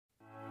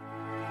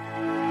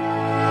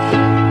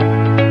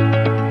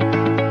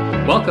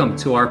Welcome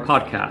to our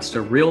podcast,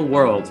 a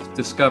real-world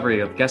discovery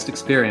of guest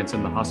experience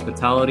in the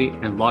hospitality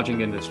and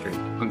lodging industry,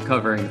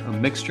 uncovering a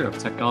mixture of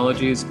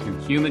technologies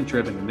and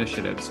human-driven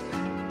initiatives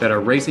that are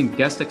raising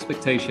guest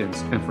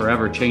expectations and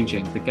forever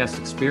changing the guest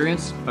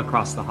experience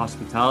across the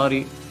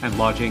hospitality and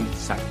lodging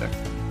sector.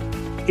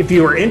 If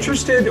you are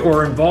interested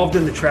or involved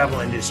in the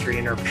travel industry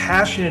and are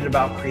passionate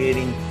about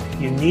creating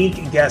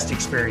unique guest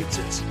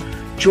experiences,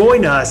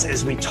 join us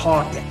as we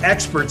talk to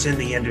experts in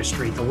the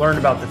industry to learn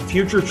about the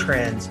future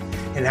trends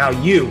and how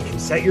you can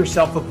set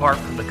yourself apart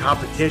from the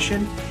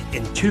competition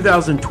in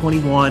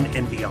 2021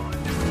 and beyond.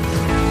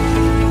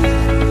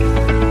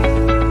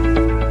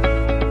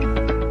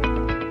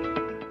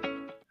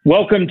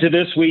 Welcome to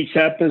this week's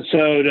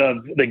episode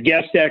of the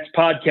GuestX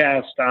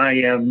podcast. I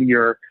am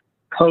your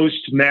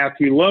host,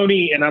 Matthew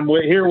Loney, and I'm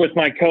here with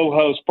my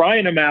co-host,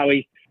 Brian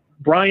O'Malley.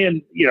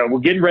 Brian, we're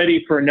getting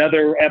ready for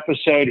another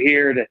episode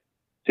here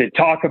to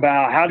talk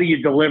about how do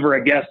you deliver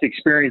a guest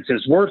experience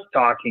that's worth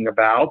talking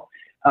about.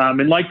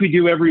 And like we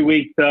do every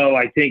week, though,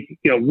 I think,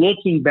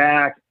 looking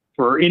back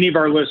for any of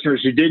our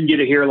listeners who didn't get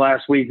to hear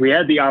last week, we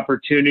had the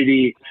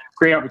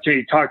great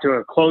opportunity to talk to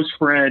a close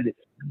friend,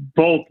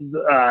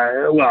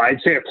 I'd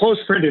say a close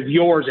friend of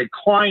yours, a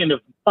client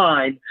of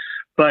mine,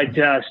 but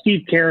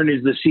Steve Karen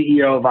is the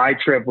CEO of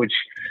iTrip, which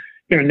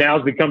now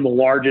has become the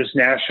largest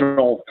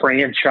national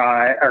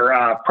franchise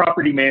or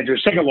property manager,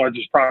 second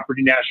largest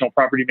national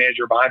property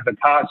manager behind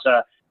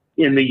Vacasa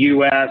in the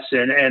U.S.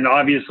 and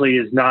obviously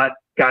has not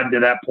gotten to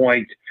that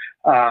point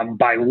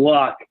by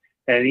luck,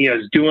 and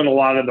is doing a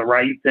lot of the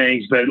right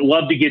things. But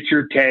love to get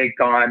your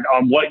take on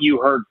what you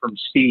heard from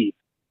Steve.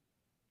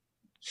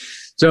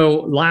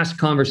 So last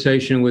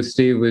conversation with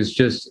Steve was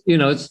just,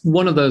 it's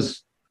one of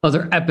those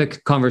other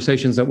epic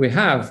conversations that we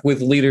have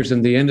with leaders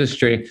in the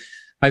industry.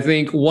 I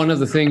think one of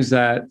the things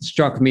that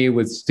struck me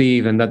with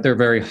Steve and that they're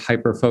very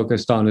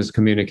hyper-focused on is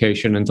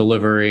communication and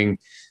delivering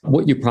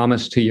what you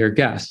promise to your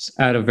guests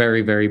at a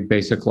very, very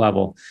basic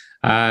level.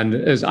 And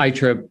as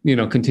iTrip,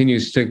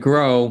 continues to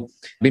grow,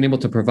 being able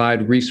to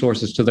provide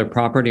resources to their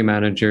property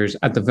managers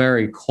at the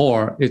very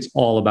core, it's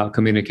all about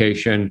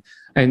communication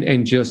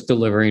and just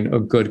delivering a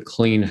good,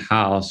 clean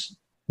house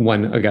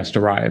when a guest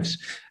arrives.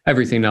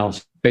 Everything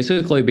else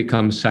basically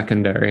becomes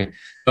secondary.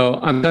 So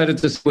I'm excited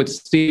to see what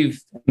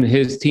Steve and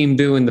his team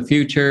do in the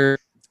future,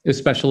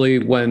 especially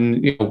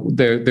when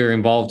they're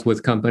involved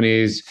with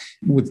companies,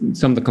 with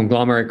some of the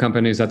conglomerate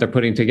companies that they're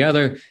putting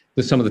together,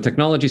 with some of the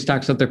technology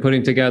stacks that they're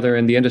putting together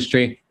in the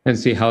industry, and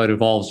see how it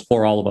evolves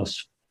for all of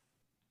us.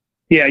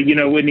 Yeah,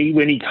 when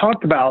he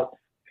talked about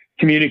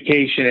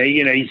communication,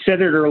 he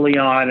said it early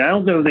on. I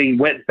don't know that he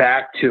went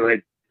back to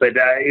it, but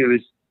it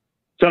was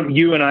something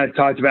you and I have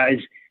talked about.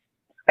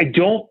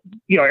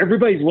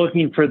 Everybody's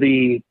looking for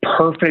the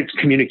perfect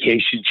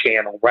communication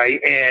channel, right?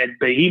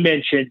 But he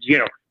mentioned,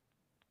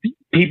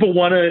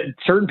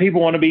 certain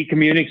people want to be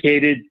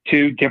communicated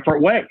to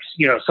different ways.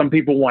 Some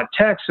people want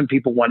text, some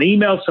people want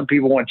email, some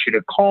people want you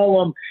to call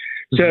them.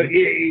 So,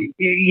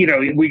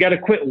 we got to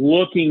quit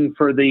looking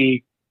for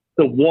the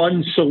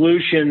one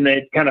solution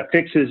that kind of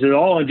fixes it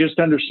all, and just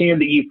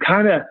understand that you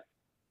kind of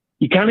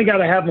got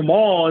to have them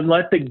all and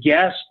let the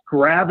guest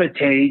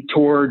gravitate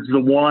towards the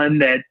one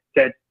that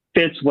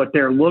fits what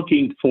they're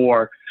looking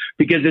for.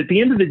 Because at the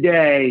end of the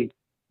day,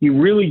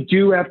 you really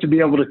do have to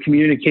be able to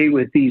communicate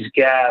with these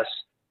guests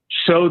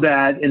so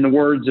that, in the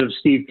words of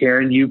Steve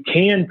Karen, you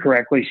can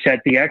correctly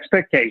set the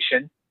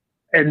expectation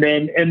and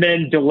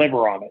then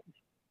deliver on it.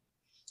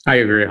 I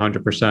agree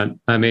 100%.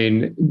 I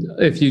mean,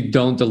 if you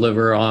don't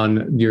deliver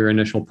on your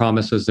initial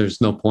promises,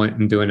 there's no point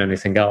in doing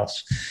anything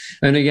else.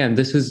 And again,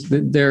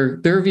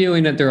 they're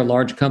viewing it, they're a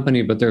large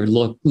company, but they're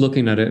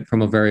looking at it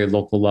from a very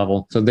local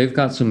level. So they've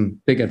got some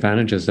big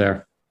advantages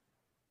there.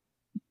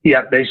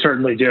 Yeah, they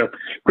certainly do.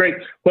 Great.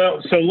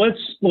 Well, so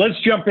let's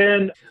jump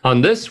in.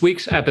 On this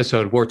week's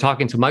episode, we're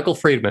talking to Michael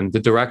Friedman,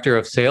 the Director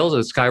of Sales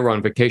at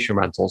Skyrun Vacation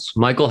Rentals.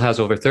 Michael has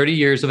over 30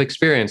 years of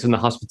experience in the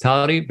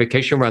hospitality,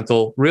 vacation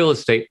rental, real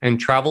estate, and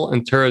travel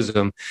and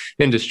tourism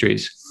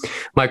industries.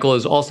 Michael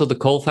is also the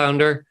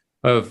co-founder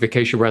of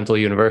Vacation Rental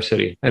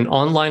University, an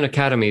online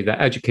academy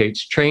that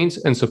educates, trains,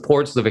 and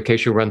supports the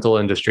vacation rental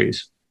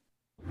industries.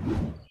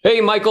 Hey,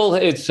 Michael,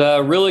 it's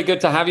really good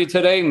to have you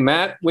today.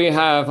 Matt, we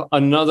have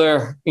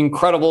another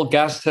incredible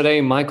guest today.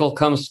 Michael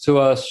comes to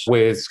us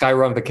with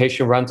Skyrun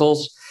Vacation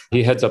Rentals.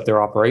 He heads up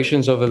their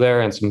operations over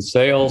there and some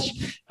sales.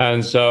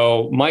 And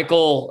so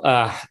Michael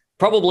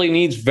probably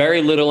needs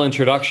very little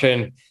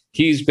introduction.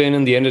 He's been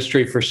in the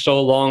industry for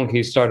so long.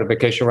 He started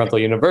Vacation Rental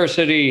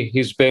University.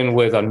 He's been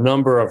with a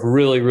number of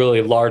really,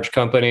 really large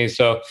companies.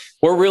 So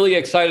we're really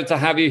excited to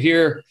have you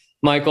here,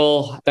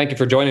 Michael. Thank you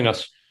for joining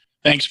us.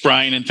 Thanks,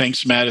 Brian, and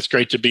thanks, Matt. It's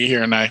great to be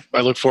here, and I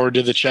look forward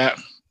to the chat.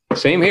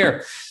 Same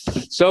here.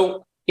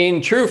 So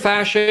in true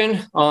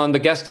fashion, on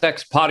the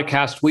GuestX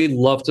podcast, we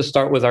love to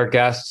start with our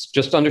guests,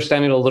 just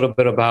understanding a little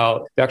bit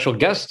about the actual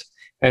guest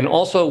and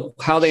also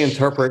how they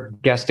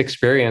interpret guest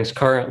experience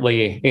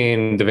currently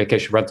in the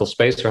vacation rental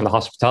space or in the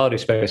hospitality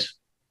space.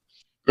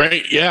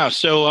 Great. Yeah.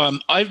 So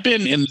I've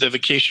been in the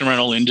vacation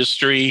rental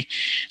industry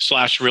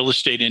 / real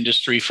estate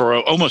industry for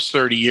almost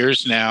 30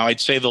 years now. I'd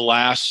say the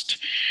last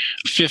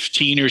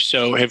 15 or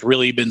so have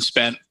really been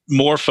spent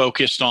more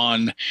focused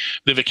on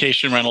the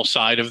vacation rental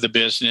side of the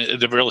business,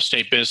 the real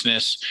estate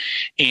business,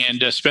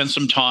 and spent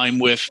some time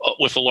with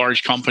a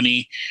large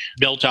company,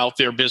 built out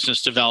their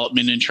business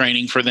development and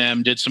training for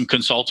them, did some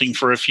consulting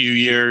for a few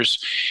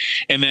years.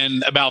 And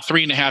then about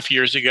 3.5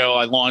 years ago,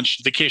 I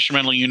launched Vacation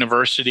Rental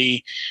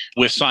University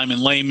with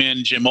Simon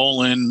Lehman, Jim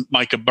Olin,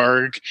 Micah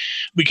Berg,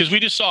 because we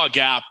just saw a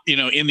gap,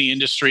 in the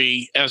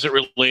industry as it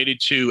related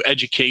to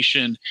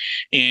education,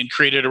 and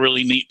created a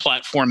really neat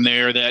platform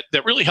there that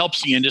really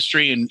helps the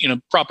industry and,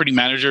 property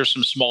managers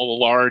from small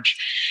to large.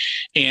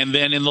 And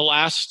then in the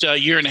last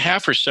year and a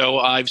half or so,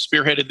 I've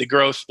spearheaded the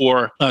growth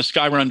for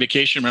Skyrun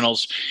Vacation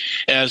Rentals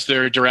as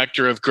their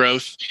director of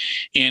growth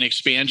and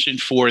expansion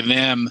for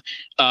them.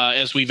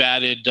 As we've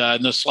added,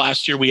 in this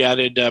last year, we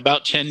added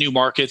about 10 new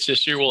markets.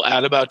 This year, we'll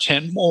add about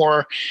 10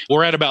 more.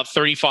 We're at about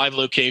 35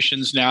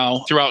 locations now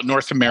throughout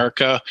North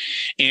America,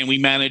 and we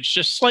manage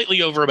just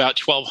slightly over about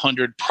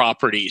 1,200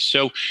 properties.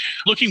 So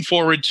looking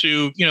forward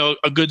to,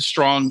 a good,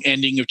 strong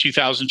ending of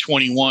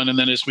 2021. And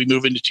then as we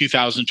move into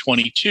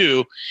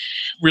 2022,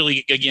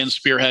 really, again,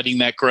 spearheading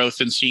that growth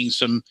and seeing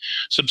some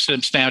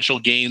substantial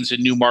gains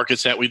in new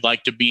markets that we'd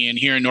like to be in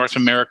here in North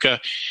America,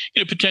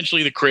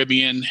 potentially the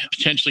Caribbean,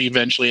 potentially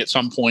eventually at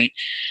some point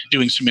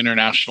doing some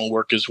international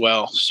work as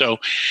well. So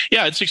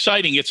yeah, it's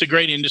exciting. It's a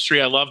great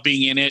industry. I love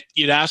being in it.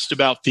 You'd asked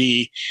about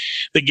the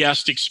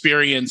guest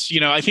experience.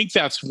 I think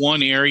that's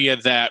one area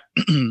that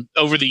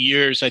over the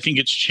years, I think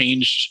it's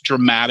changed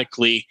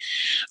dramatically.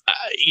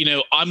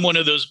 I'm one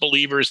of those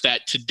believers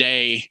that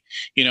today,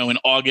 in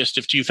August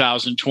of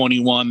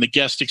 2021, the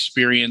guest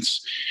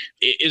experience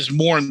is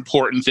more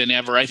important than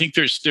ever. I think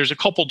there's a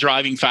couple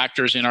driving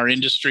factors in our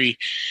industry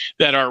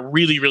that are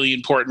really, really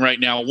important right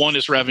now. One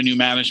is revenue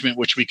management,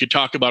 which we could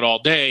talk about all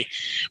day,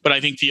 but I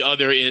think the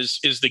other is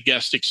the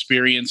guest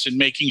experience, and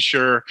making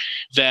sure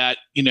that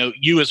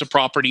you as a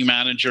property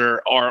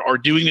manager are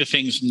doing the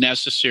things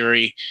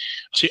necessary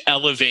to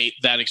elevate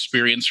that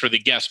experience for the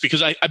guests,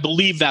 because I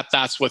believe that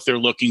that's what they're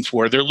looking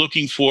for. They're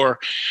looking for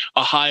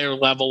a higher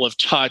level of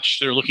touch.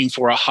 They're looking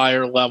for a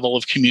higher level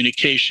of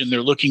communication.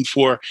 They're looking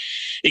for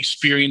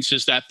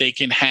experiences that they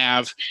can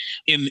have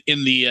in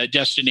the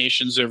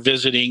destinations they're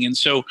visiting. And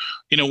so,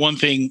 one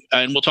thing,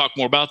 and we'll talk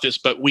more about this,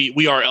 but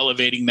we are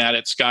elevating that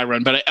at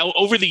Skyrun. But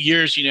over the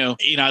years,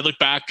 I look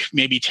back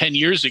maybe 10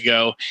 years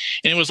ago,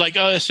 and it was like,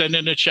 oh, send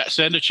a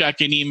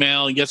check-in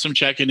email and get some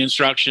check-in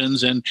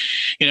instructions, and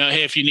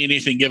hey, if you need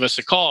anything, give us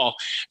a call.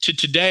 To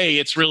today,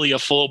 it's really a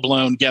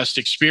full-blown guest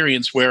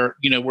experience where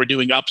we're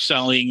doing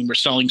upselling, and we're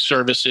selling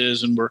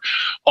services, and we're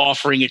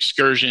offering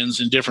excursions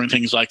and different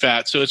things like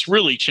that. So it's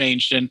really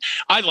changed, and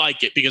I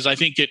like it because I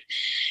think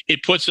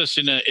it puts us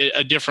in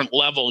a different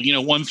level.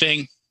 One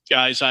thing,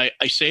 guys, I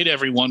say to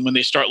everyone when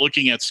they start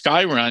looking at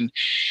Skyrun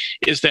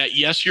is that,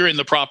 yes, you're in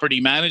the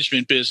property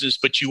management business,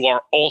 but you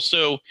are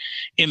also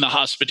in the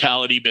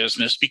hospitality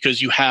business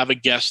because you have a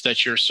guest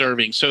that you're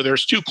serving. So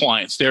there's two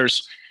clients.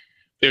 There's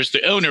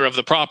the owner of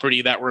the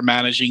property that we're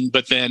managing,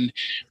 but then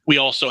we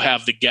also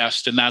have the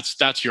guest, and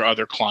that's your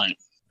other client.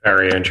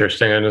 Very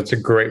interesting. And it's a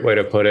great way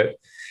to put it.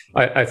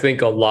 I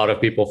think a lot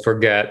of people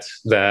forget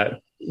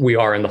that we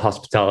are in the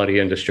hospitality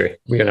industry.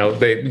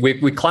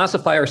 We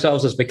classify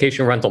ourselves as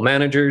vacation rental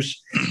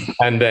managers,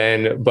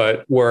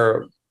 but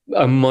we're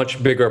a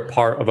much bigger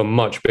part of a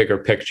much bigger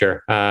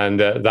picture, and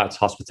that's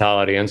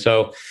hospitality. And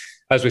so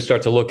as we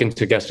start to look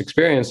into guest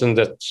experience, and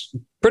that's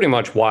pretty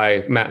much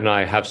why Matt and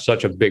I have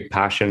such a big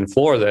passion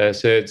for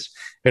this, it's,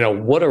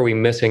 what are we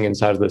missing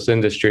inside of this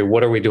industry?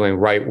 What are we doing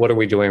right? What are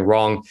we doing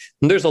wrong?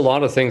 And there's a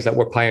lot of things that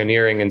we're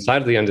pioneering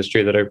inside of the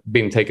industry that are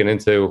being taken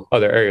into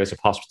other areas of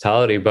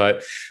hospitality.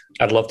 But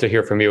I'd love to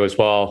hear from you as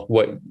well,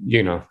 what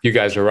you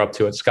guys are up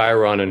to at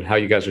Skyrun and how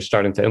you guys are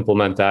starting to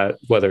implement that,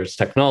 whether it's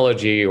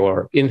technology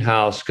or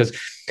in-house, because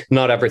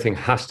not everything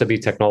has to be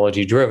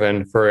technology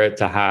driven for it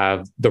to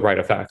have the right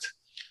effect.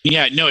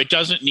 Yeah, no, it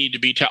doesn't need to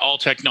be all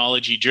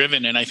technology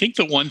driven. And I think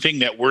the one thing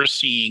that we're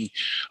seeing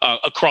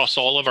across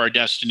all of our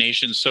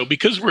destinations, so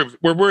because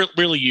we're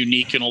really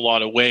unique in a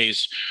lot of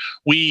ways,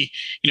 we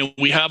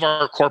have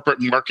our corporate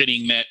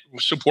marketing that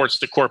supports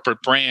the corporate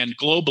brand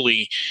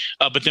globally,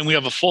 but then we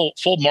have a full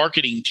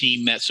marketing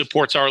team that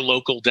supports our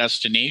local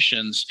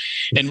destinations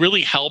and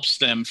really helps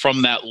them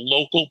from that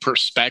local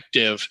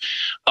perspective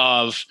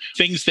of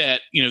things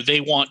that they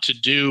want to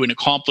do and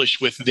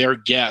accomplish with their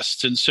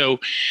guests. And so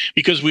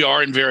because we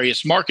are in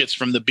various markets,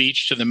 from the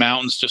beach to the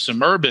mountains to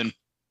some urban,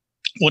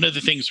 one of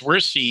the things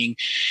we're seeing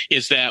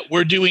is that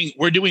we're doing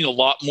a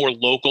lot more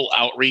local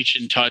outreach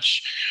and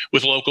touch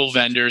with local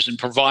vendors and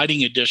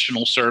providing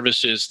additional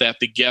services that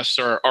the guests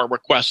are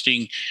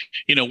requesting,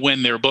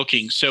 when they're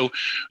booking. So,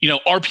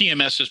 our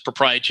PMS is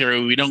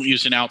proprietary. We don't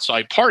use an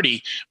outside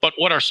party, but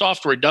what our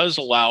software does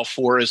allow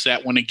for is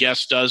that when a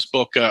guest does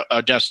book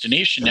a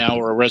destination now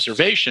or a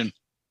reservation,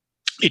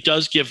 it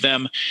does give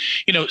them,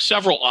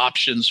 several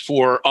options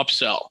for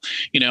upsell,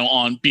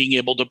 on being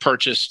able to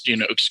purchase,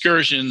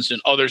 excursions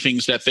and other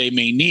things that they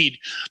may need.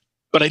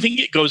 But I think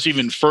it goes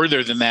even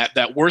further than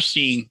that we're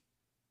seeing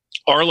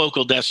our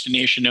local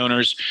destination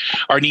owners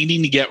are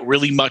needing to get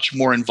really much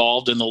more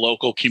involved in the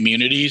local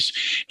communities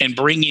and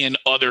bring in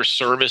other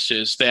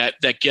services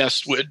that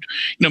guests would,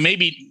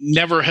 maybe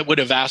never would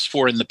have asked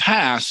for in the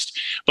past,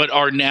 but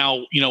are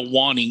now,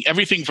 wanting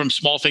everything from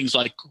small things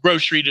like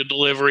grocery to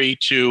delivery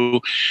to,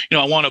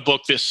 I want to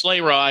book this sleigh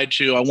ride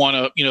to I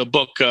want to,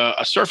 book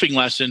a surfing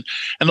lesson.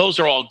 And those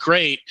are all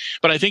great.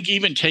 But I think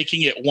even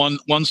taking it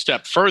one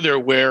step further,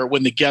 where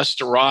when the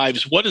guest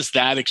arrives, what does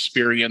that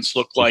experience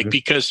look like? Mm-hmm.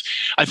 Because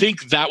I think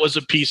that was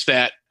a piece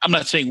that I'm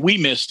not saying we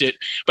missed it,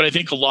 but I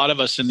think a lot of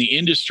us in the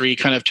industry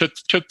kind of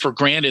took for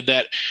granted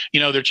that,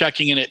 they're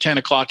checking in at 10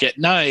 o'clock at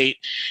night,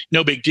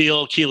 no big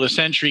deal, keyless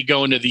entry,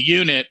 go into the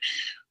unit.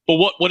 But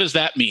what does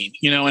that mean?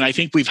 And I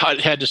think we've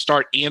had to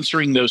start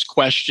answering those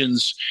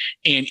questions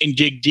and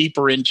dig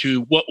deeper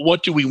into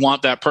what do we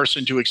want that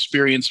person to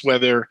experience,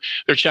 whether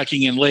they're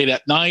checking in late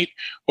at night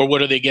or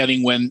what are they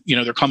getting when,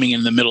 they're coming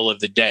in the middle of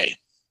the day.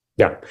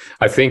 Yeah,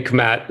 I think,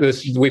 Matt,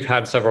 we've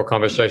had several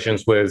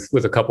conversations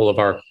with a couple of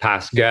our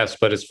past guests,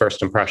 but it's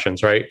first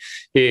impressions, right?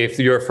 If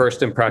your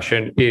first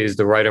impression is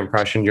the right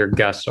impression, your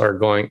guests are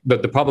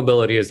the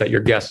probability is that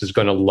your guest is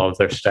going to love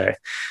their stay.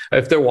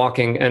 If they're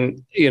walking,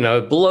 and,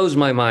 it blows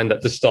my mind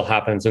that this still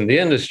happens in the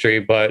industry,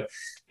 but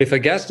if a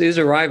guest is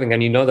arriving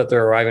and you know that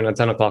they're arriving at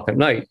 10 o'clock at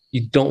night,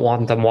 you don't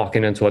want them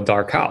walking into a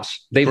dark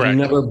house. They've Correct.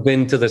 Never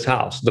been to this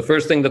house. The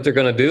first thing that they're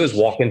going to do is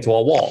walk into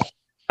a wall.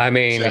 I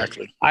mean,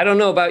 exactly. I don't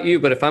know about you,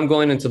 but if I'm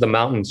going into the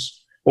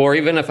mountains, or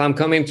even if I'm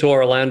coming to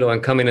Orlando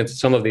and coming into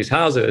some of these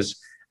houses,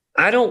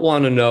 I don't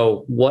want to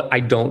know what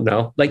I don't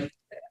know. Like,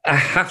 I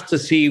have to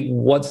see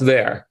what's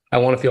there. I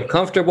want to feel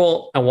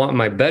comfortable. I want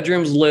my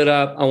bedrooms lit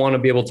up. I want to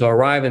be able to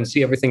arrive and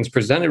see everything's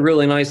presented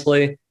really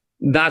nicely.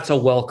 That's a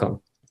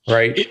welcome,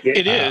 right?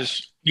 It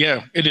is.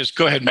 Yeah, it is.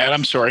 Go ahead, Matt.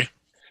 I'm sorry.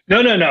 No.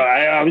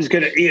 I was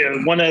going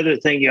to, one other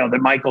thing,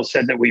 that Michael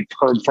said that we've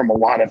heard from a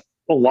lot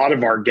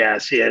of our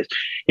guests is,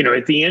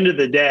 at the end of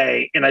the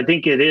day, and I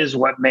think it is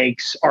what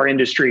makes our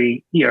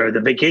industry,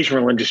 the vacation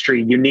rental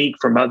industry unique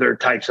from other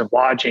types of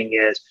lodging,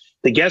 is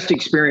the guest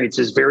experience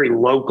is very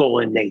local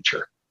in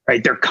nature,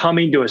 right? They're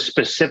coming to a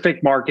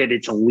specific market.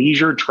 It's a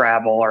leisure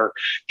travel, or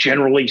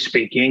generally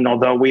speaking,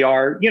 although we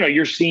are,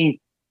 you're seeing,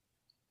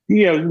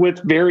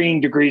 with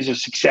varying degrees of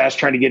success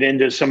trying to get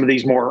into some of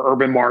these more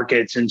urban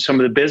markets and some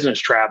of the business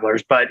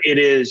travelers, but it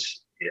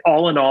is,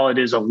 all in all, it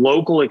is a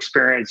local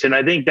experience. And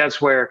I think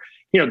that's where,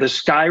 the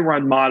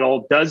Skyrun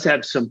model does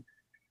have some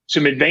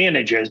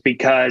advantages,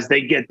 because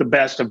they get the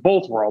best of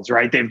both worlds,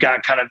 right? They've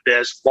got kind of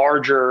this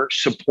larger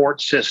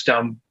support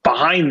system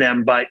behind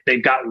them, but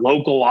they've got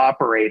local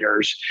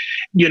operators,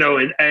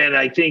 and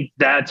I think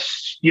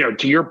that's,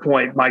 to your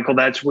point, Michael,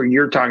 that's where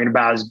you're talking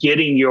about, is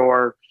getting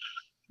your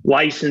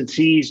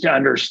licensees to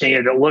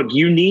understand that, look,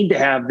 you need to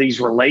have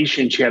these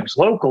relationships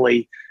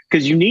locally,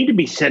 because you need to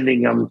be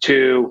sending them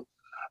to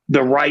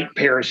the right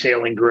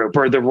parasailing group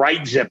or the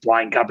right zip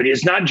line company.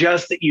 It's not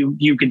just that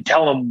you can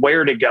tell them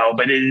where to go,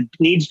 but it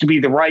needs to be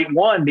the right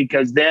one,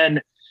 because then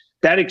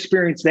that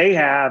experience they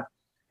have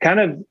kind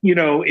of,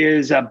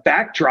 is a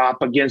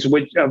backdrop against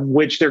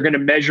which they're going to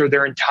measure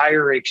their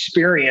entire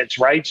experience,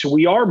 right? So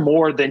we are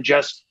more than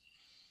just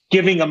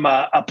giving them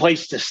a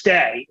place to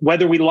stay,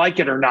 whether we like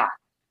it or not.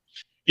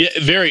 Yeah,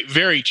 very,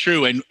 very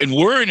true. And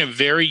we're in a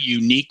very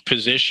unique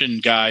position,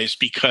 guys,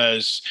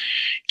 because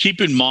keep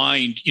in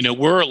mind,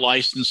 we're a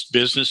licensed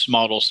business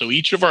model. So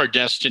each of our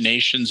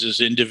destinations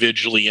is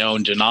individually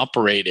owned and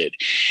operated.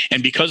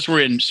 And because we're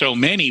in so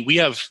many, we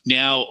have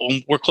now,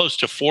 we're close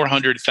to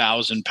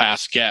 400,000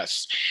 past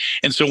guests.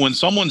 And so when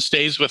someone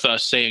stays with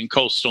us, say in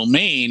coastal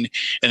Maine,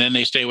 and then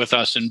they stay with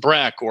us in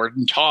Breck or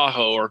in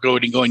Tahoe or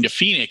going to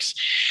Phoenix,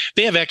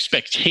 they have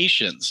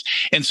expectations.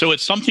 And so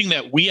it's something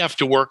that we have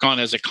to work on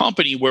as a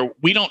company, where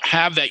we don't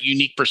have that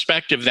unique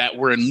perspective that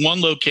we're in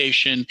one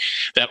location,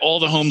 that all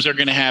the homes are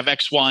going to have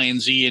X, Y,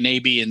 and Z and A,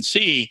 B, and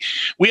C.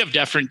 We have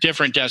different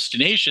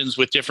destinations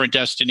with different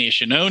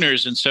destination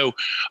owners. And so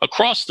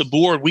across the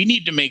board, we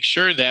need to make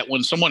sure that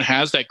when someone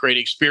has that great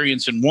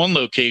experience in one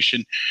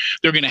location,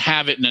 they're going to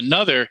have it in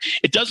another.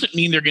 It doesn't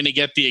mean they're going to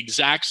get the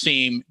exact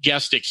same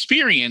guest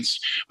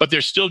experience, but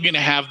they're still going to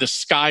have the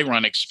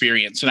Skyrun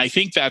experience. And I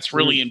think that's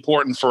really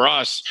important for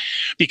us,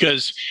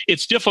 because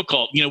it's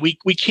difficult.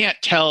 We can't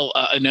tell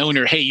an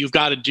owner, hey, you've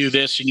got to do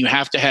this, and you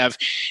have to have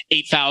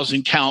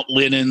 8,000 count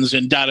linens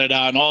and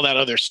and all that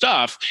other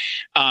stuff,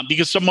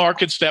 because some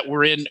markets that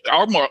we're in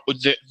are more,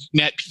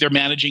 they're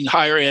managing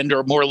higher end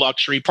or more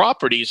luxury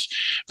properties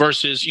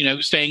versus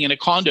staying in a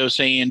condo,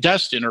 say in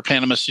Destin or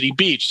Panama City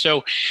Beach.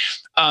 So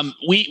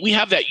we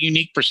have that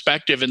unique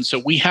perspective, and so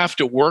we have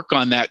to work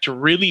on that to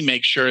really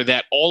make sure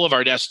that all of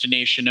our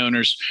destination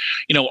owners,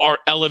 are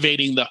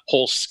elevating the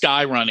whole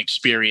Skyrun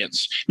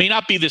experience. May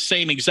not be the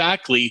same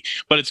exactly,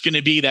 but it's going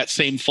to be that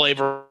same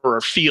flavor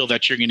or feel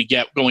that you're going to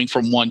get going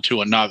from one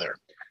to another.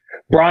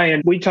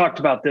 Brian, we talked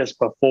about this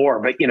before,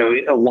 but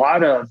a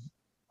lot of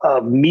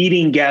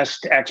meeting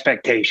guest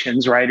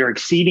expectations, right, or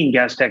exceeding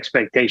guest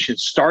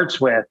expectations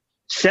starts with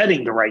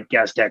setting the right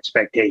guest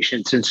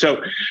expectations. And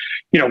so,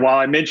 while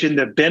I mentioned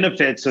the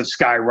benefits of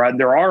Skyrun,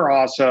 there are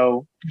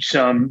also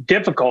some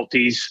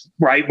difficulties,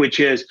 right? Which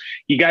is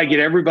you got to get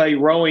everybody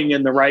rowing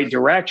in the right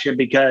direction,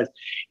 because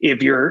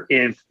if you're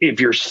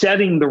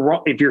setting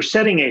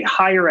a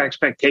higher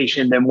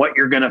expectation than what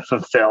you're going to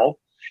fulfill,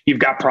 you've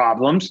got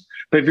problems.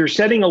 But if you're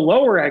setting a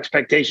lower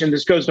expectation,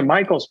 this goes to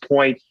Michael's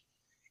point,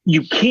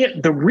 you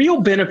can't. The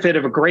real benefit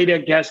of a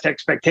great guest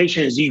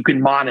expectation is you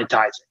can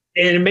monetize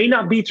it. And it may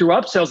not be through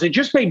upsells, it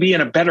just may be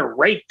in a better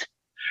rate,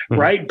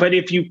 right? But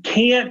if you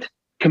can't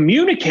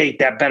communicate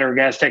that better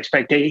guest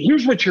expectation,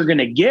 here's what you're going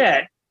to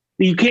get.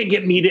 You can't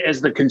get me as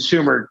the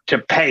consumer to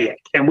pay it.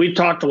 And we've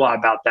talked a lot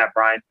about that,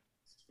 Brian.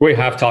 We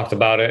have talked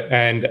about it.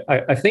 And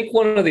I think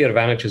one of the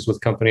advantages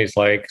with companies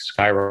like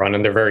Skyrun,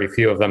 and there are very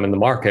few of them in the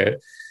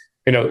market,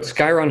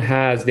 Skyrun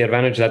has the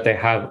advantage that they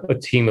have a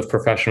team of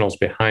professionals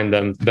behind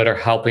them that are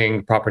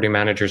helping property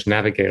managers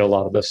navigate a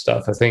lot of this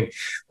stuff. I think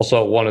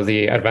also one of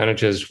the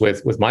advantages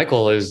with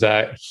Michael is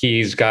that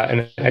he's got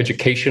an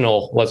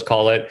educational, let's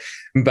call it,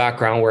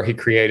 background where he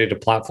created a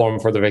platform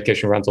for the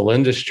vacation rental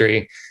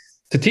industry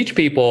to teach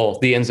people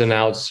the ins and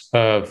outs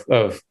of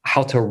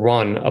how to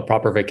run a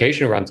proper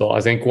vacation rental. I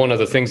think one of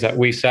the things that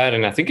we said,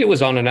 and I think it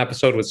was on an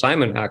episode with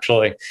Simon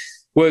actually,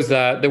 was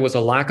that there was a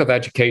lack of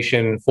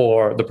education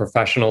for the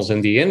professionals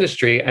in the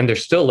industry, and there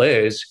still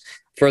is,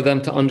 for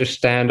them to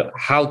understand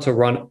how to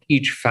run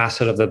each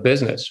facet of the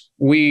business.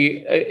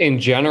 We, in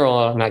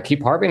general, and I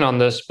keep harping on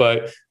this,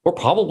 but we're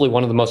probably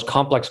one of the most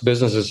complex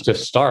businesses to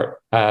start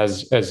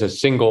as a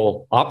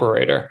single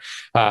operator.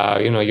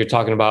 You're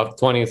talking about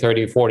 20,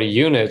 30, 40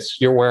 units.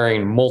 You're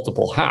wearing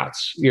multiple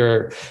hats.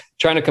 You're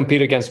trying to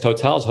compete against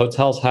hotels.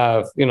 Hotels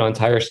have,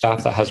 entire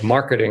staff that has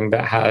marketing,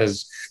 that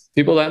has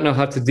people that know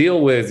how to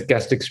deal with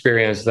guest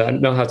experience, that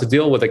know how to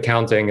deal with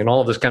accounting and all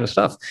of this kind of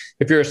stuff.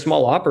 If you're a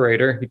small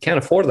operator, you can't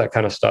afford that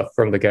kind of stuff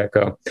from the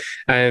get-go.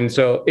 And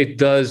so it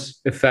does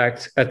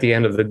affect, at the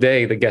end of the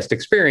day, the guest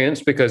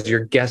experience, because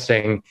you're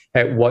guessing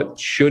at what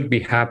should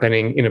be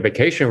happening in a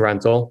vacation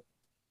rental.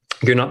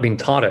 You're not being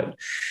taught it.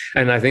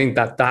 And I think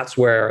that that's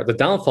where the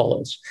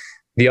downfall is.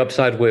 The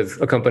upside with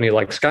a company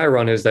like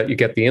Skyrun is that you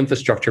get the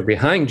infrastructure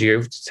behind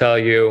you to tell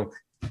you,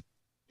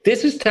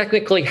 this is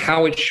technically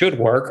how it should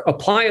work.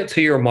 Apply it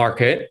to your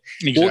market.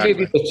 Exactly. We'll give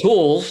you the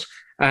tools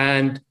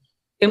and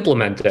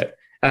implement it.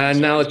 And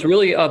now it's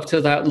really up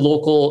to that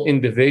local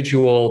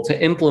individual to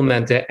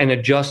implement it and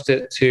adjust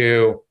it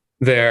to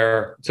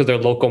their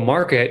local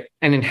market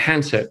and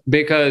enhance it.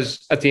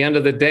 Because at the end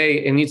of the day,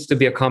 it needs to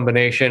be a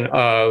combination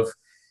of,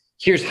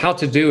 here's how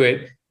to do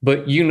it,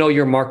 but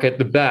your market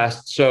the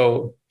best.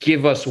 So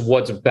give us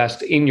what's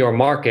best in your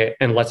market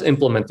and let's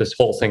implement this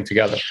whole thing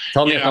together.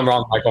 Tell me if I'm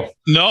wrong, Michael.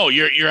 No,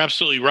 you're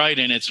absolutely right.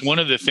 And it's one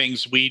of the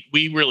things we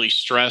really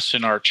stress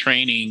in our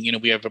training.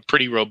 We have a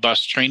pretty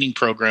robust training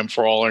program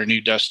for all our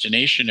new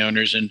destination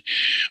owners. And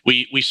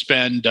we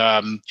spend,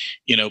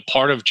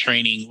 part of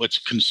training, what's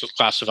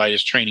classified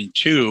as training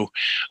 2,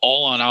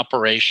 all on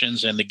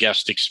operations and the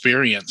guest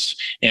experience.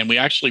 And we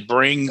actually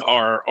bring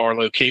our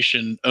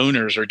location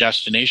owners or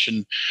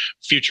destination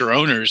future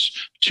owners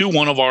to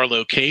one of our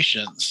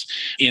locations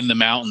in the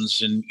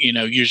mountains, and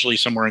usually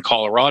somewhere in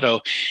Colorado,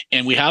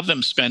 and we have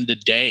them spend a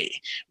day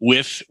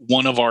with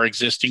one of our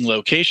existing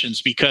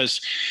locations,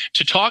 because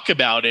to talk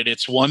about it,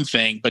 it's one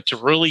thing, but to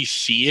really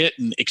see it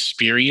and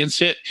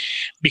experience it,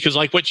 because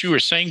like what you were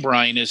saying,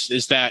 Brian,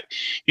 is that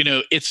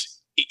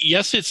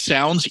yes, it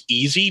sounds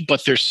easy,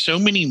 but there's so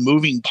many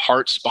moving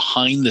parts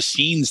behind the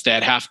scenes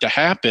that have to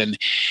happen.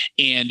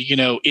 And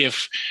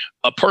if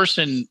a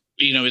person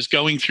is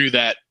going through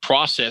that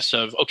process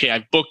of, okay,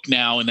 I've booked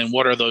now, and then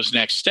what are those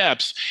next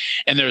steps?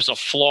 And there's a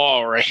flaw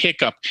or a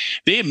hiccup,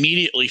 they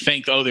immediately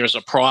think, oh, there's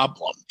a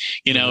problem,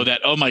 that,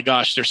 oh my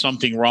gosh, there's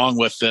something wrong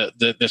with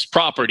this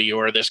property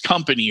or this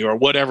company or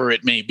whatever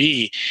it may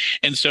be.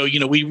 And so,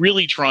 we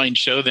really try and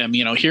show them,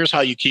 here's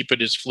how you keep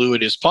it as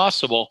fluid as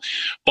possible.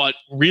 But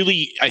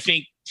really, I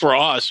think for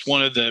us,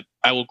 one of the,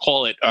 I will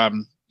call it, I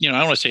don't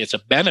want to say it's a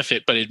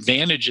benefit, but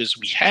advantages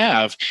we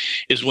have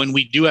is when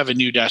we do have a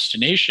new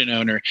destination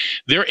owner,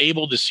 they're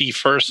able to see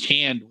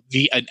firsthand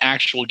an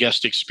actual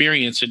guest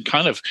experience and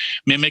kind of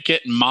mimic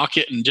it and mock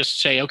it and just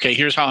say, okay,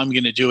 here's how I'm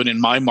going to do it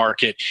in my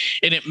market.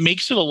 And it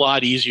makes it a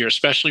lot easier,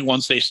 especially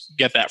once they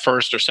get that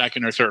first or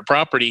second or third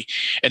property.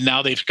 And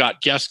now they've got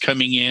guests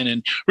coming in.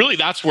 And really,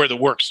 that's where the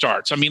work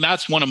starts. I mean,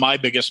 that's one of my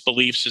biggest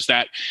beliefs, is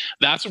that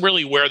that's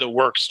really where the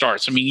work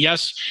starts. I mean,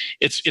 yes,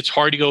 it's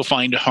hard to go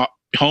find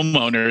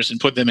homeowners and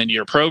put them into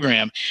your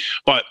program,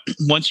 but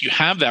once you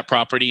have that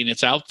property and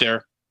it's out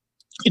there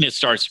and it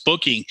starts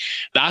booking,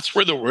 that's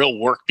where the real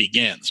work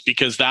begins,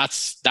 because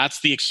that's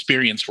the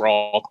experience we're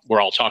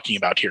all talking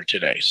about here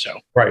today. So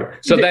right.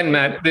 So then,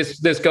 Matt,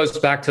 this goes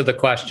back to the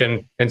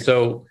question, and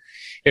so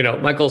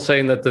Michael's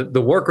saying that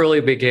the work really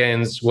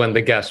begins when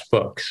the guest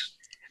books.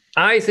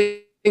 I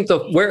think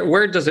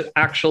where does it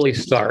actually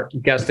start?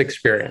 Guest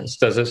experience.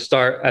 Does it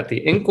start at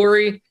the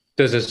inquiry?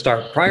 Does it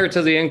start prior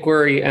to the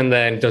inquiry, and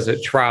then does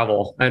it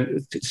travel?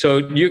 And so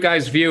you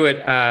guys view it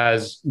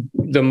as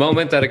the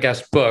moment that a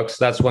guest books,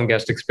 that's when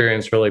guest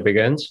experience really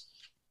begins?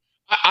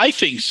 I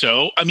think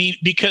so. I mean,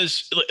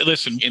 because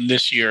listen, in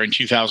this year, in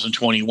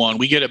 2021,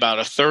 we get about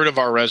a third of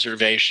our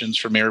reservations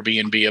from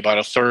Airbnb, about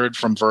a third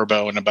from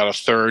Vrbo, and about a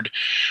third,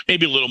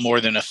 maybe a little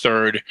more than a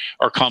third,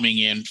 are coming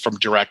in from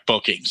direct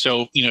booking.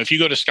 So, if you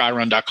go to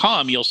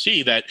skyrun.com, you'll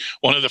see that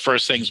one of the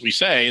first things we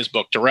say is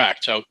book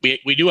direct. So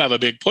we do have a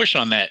big push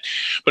on that.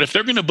 But if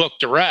they're going to book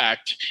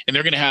direct and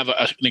they're going to have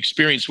an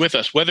experience with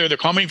us, whether they're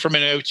coming from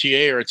an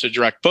OTA or it's a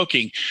direct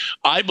booking,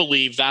 I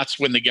believe that's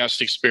when the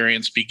guest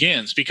experience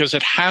begins, because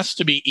it has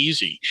to be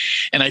easy.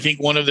 And I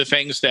think one of the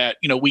things that,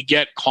 we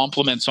get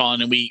compliments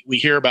on and we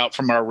hear about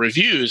from our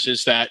reviews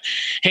is that,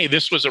 hey,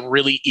 this was a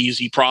really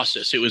easy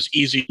process. It was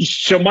easy.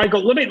 So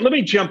Michael, let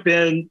me jump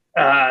in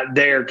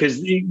there,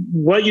 because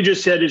what you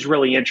just said is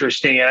really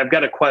interesting. And I've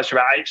got a question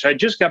about it. So I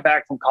just got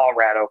back from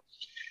Colorado.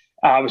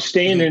 I was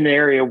staying in an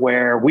area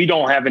where we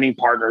don't have any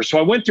partners. So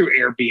I went through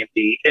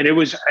Airbnb, and it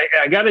was,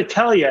 I got to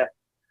tell you,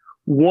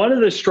 one of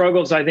the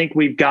struggles I think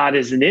we've got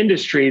as an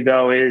industry,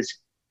 though, is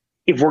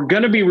if we're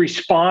going to be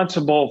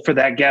responsible for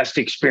that guest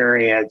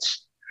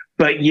experience,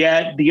 but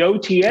yet the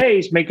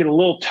OTAs make it a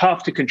little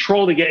tough to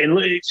control to get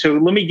in. So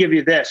let me give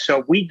you this.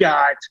 So we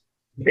got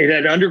it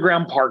at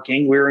underground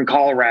parking. We were in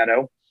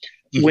Colorado.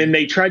 Mm-hmm. When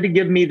they tried to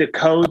give me the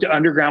code to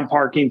underground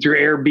parking through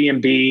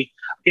Airbnb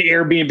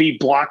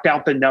blocked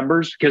out the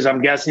numbers, because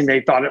I'm guessing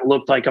they thought it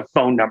looked like a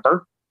phone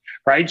number,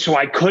 right? So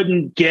I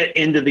couldn't get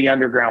into the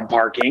underground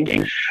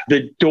parking.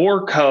 The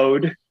door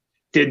code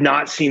did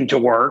not seem to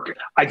work.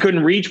 I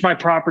couldn't reach my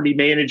property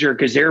manager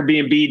because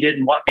Airbnb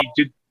didn't want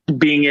me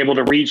being able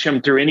to reach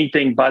him through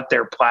anything but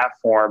their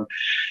platform.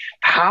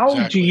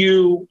 How do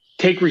you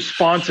take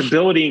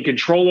responsibility and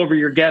control over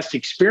your guest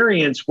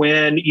experience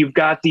when you've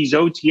got these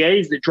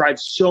OTAs that drive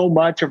so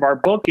much of our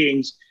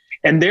bookings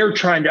and they're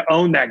trying to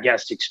own that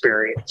guest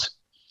experience?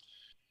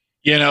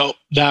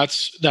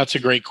 That's a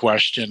great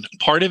question.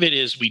 Part of it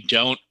is we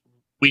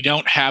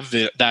don't have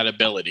that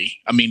ability.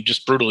 I mean,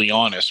 just brutally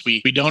honest,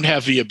 we don't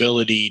have the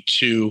ability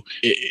to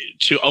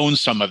own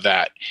some of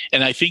that.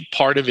 And I think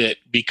part of it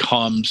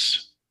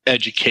becomes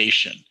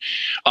education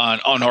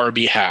on our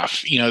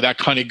behalf. That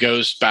kind of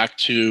goes back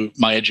to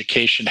my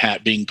education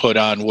hat being put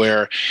on,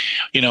 where,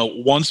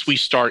 once we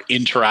start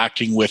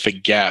interacting with a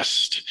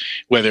guest,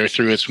 whether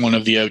through it's one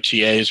of the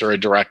OTAs or a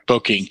direct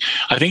booking,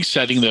 I think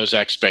setting those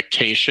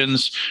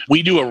expectations,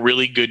 we do a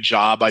really good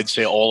job. I'd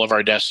say all of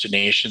our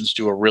destinations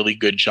do a really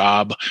good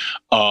job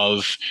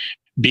of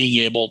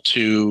being able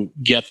to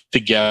get the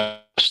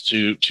guests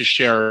to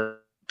share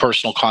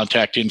personal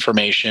contact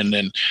information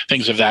and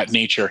things of that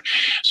nature.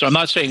 So I'm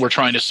not saying we're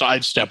trying to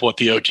sidestep what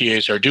the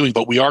OTAs are doing,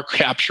 but we are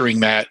capturing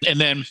that. And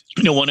then,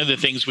 one of the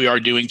things we are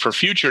doing for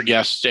future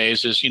guest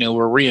stays is,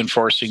 we're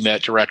reinforcing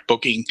that direct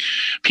booking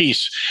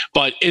piece.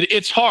 But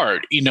it's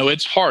hard.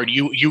 It's hard.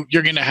 You're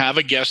going to have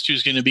a guest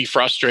who's going to be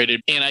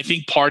frustrated. And I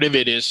think part of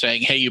it is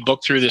saying, hey, you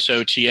booked through this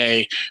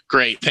OTA.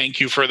 Great.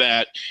 Thank you for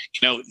that.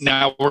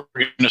 Now we're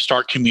going to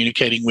start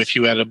communicating with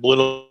you at a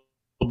little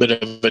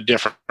bit of a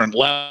different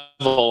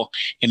level,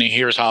 and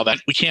here's how that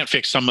we can't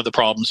fix some of the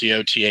problems the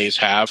OTAs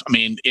have. I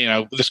mean,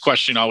 this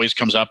question always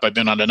comes up. I've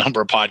been on a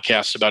number of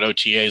podcasts about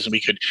OTAs, and we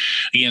could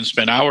again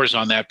spend hours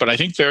on that. But I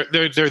think they're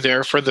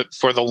there for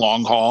the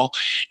long haul,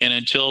 and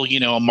until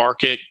a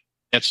market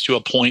gets to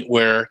a point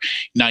where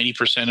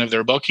 90% of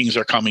their bookings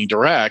are coming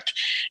direct,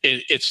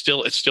 it's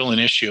still an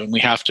issue, and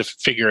we have to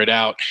figure it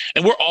out.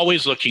 And we're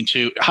always looking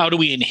to, how do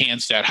we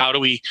enhance that? How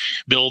do we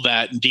build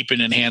that and deepen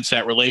and enhance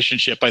that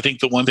relationship? I think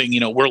the one thing,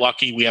 we're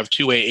lucky we have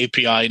two-way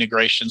API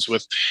integrations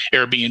with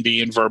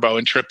Airbnb and Vrbo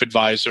and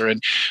TripAdvisor.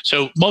 And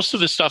so most of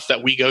the stuff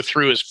that we go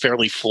through is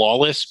fairly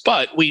flawless,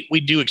 but we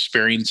do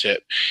experience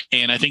it.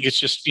 And I think it's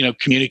just,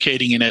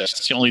 communicating, and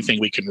it's the only thing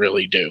we can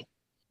really do.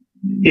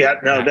 Yeah,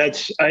 no,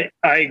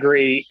 I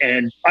agree.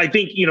 And I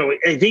think,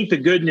 I think the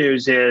good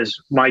news is,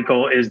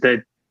 Michael, is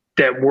that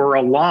we're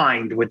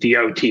aligned with the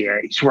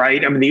OTAs,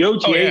 right? I mean, the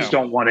OTAs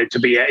don't want it to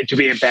be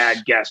a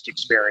bad guest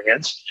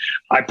experience.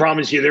 I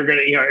promise you, they're going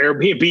to,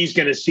 Airbnb is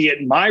going to see it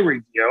in my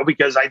review,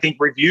 because I think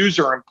reviews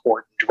are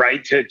important,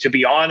 right? To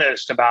be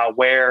honest about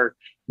where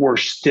we're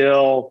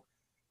still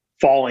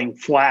falling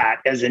flat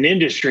as an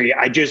industry.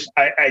 I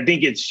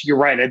think you're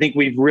right. I think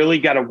we've really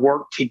got to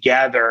work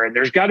together, and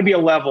there's got to be a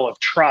level of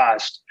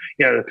trust.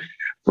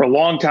 For a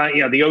long time,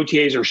 the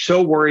OTAs are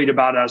so worried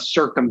about us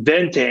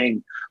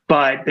circumventing,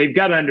 but they've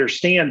got to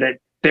understand that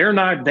they're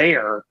not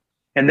there,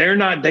 and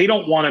they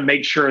don't want to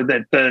make sure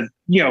that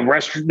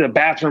the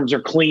bathrooms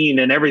are clean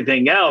and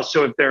everything else.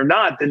 So if they're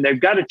not, then they've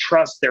got to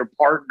trust their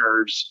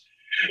partners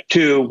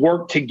to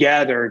work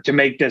together to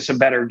make this a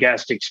better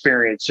guest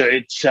experience. So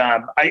it's,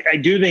 I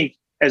do think,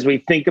 as we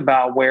think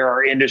about where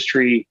our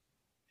industry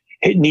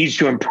needs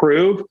to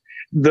improve,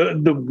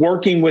 the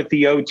working with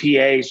the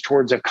OTAs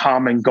towards a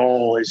common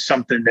goal is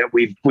something that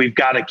we've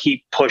got to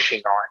keep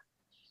pushing on.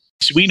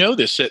 we know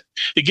this, that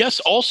the guests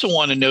also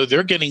want to know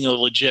they're getting a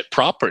legit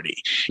property.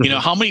 You know,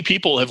 how many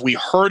people have we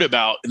heard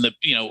about in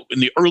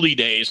the early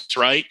days,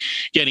 right?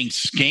 Getting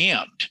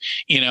scammed,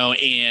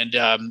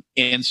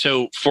 and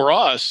so for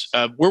us,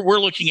 we're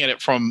looking at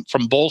it from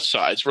both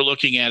sides. We're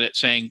looking at it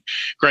saying,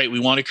 great, we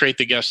want to create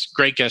the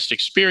great guest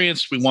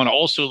experience. We want to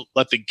also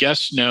let the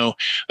guests know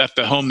that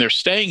the home they're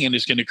staying in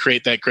is going to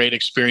create that great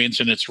experience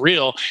and it's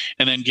real,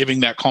 and then giving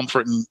that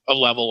comfort and a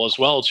level as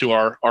well to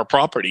our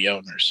property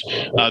owners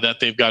that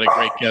they've got a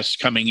great guest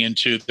coming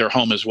into their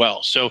home as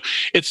well. So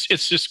it's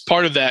just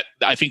part of that,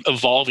 I think,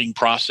 evolving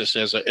process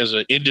as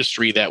an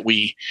industry that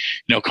we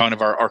kind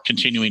of are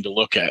continuing to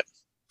look at.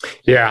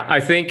 Yeah, I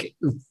think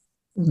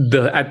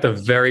at the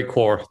very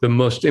core, the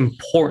most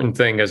important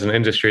thing as an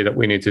industry that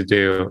we need to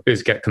do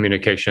is get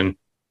communication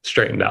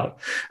straightened out.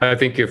 I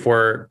think if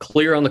we're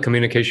clear on the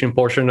communication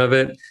portion of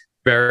it,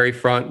 very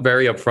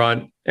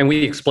upfront, and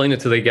we explain it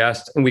to the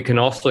guest, and we can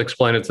also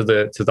explain it to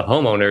the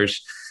homeowners,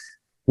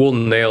 we'll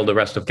nail the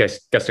rest of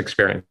guest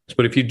experience.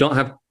 But if you don't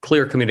have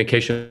clear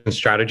communication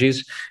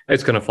strategies,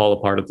 it's going to fall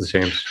apart at the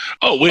seams.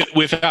 Oh,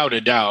 without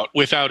a doubt.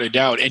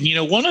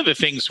 And one of the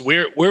things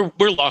we're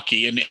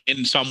lucky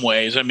in some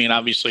ways. I mean,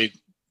 obviously,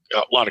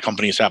 a lot of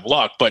companies have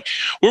luck, but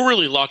we're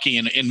really lucky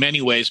in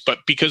many ways. But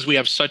because we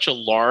have such a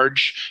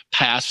large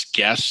past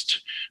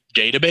guest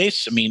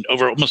database, I mean,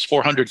 over almost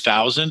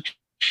 400,000.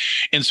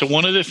 And so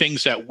one of the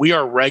things that we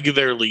are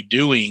regularly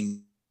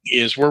doing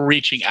is we're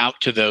reaching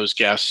out to those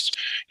guests,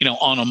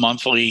 on a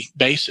monthly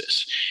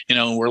basis.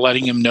 We're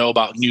letting them know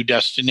about new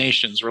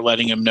destinations. We're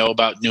letting them know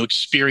about new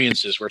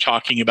experiences. We're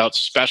talking about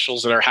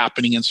specials that are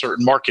happening in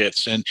certain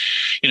markets and,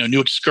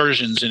 new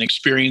excursions and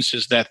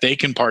experiences that they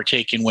can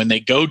partake in when they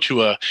go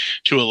to a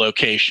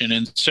location.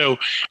 And so,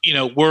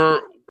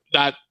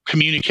 that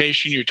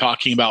communication you're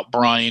talking about,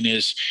 Brian,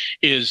 is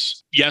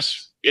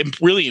yes,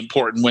 really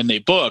important when they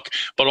book,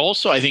 but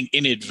also I think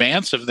in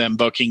advance of them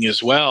booking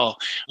as well,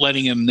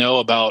 letting them know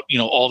about,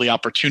 all the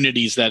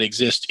opportunities that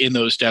exist in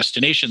those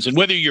destinations. And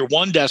whether you're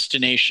one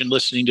destination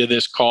listening to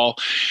this call,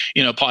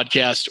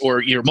 podcast,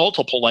 or you're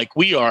multiple like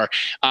we are,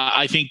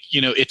 I think,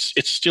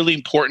 it's still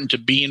important to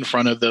be in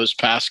front of those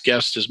past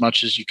guests as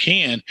much as you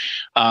can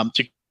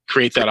to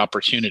create that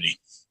opportunity.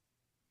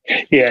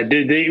 Yeah,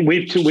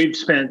 we've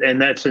spent,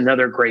 and that's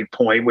another great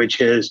point,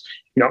 which is,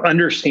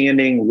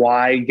 understanding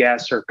why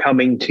guests are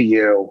coming to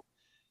you.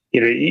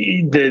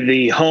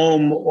 The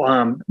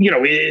home,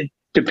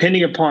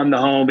 depending upon the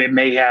home, it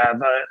may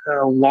have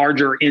a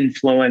larger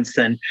influence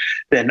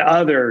than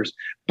others,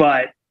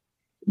 but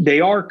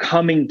they are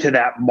coming to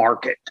that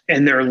market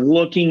and they're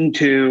looking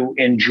to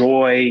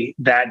enjoy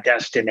that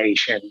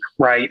destination,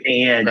 right?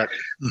 And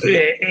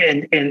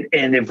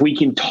and if we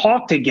can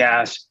talk to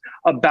guests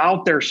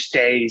about their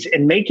stays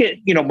and make it,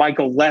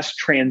 Michael, less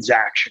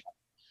transactional,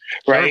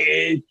 right?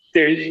 Sure.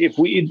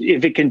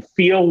 If it can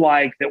feel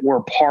like that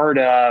we're part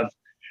of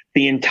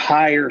the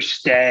entire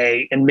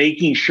stay and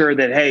making sure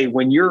that, hey,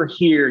 when you're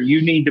here,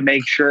 you need to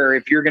make sure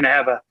if you're going to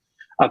have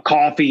a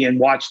coffee and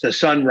watch the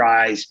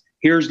sunrise,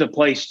 here's the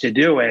place to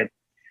do it.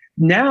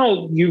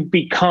 Now you've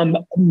become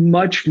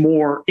much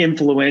more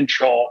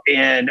influential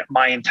in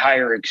my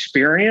entire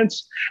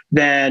experience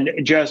than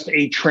just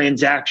a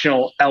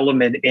transactional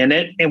element in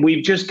it. And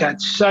we've just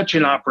got such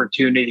an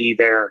opportunity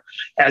there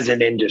as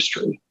an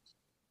industry.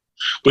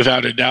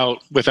 Without a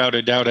doubt.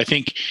 I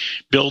think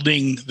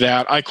building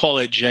that, I call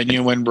it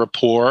genuine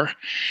rapport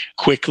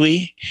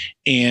quickly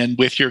and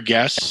with your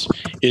guests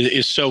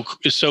is so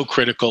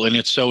critical, and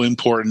it's so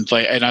important.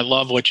 And I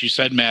love what you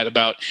said, Matt,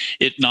 about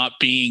it not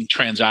being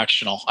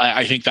transactional.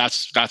 I think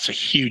that's a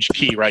huge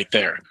key right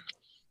there.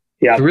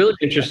 Yeah, it's really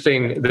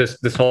interesting,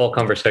 this whole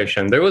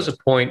conversation. There was a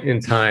point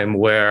in time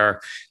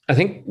where I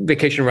think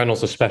vacation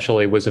rentals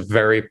especially was a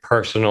very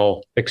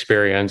personal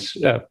experience.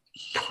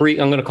 I'm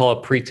going to call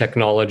it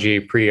pre-technology,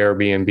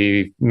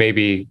 pre-Airbnb,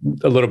 maybe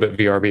a little bit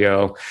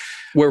VRBO,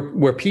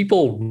 where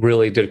people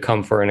really did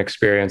come for an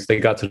experience. They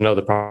got to know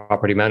the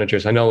property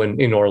managers. I know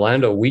in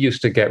Orlando, we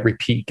used to get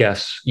repeat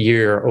guests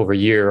year over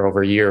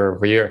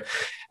year.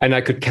 And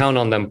I could count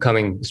on them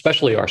coming,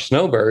 especially our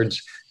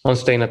snowbirds, on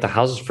staying at the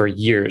houses for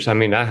years. I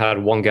mean, I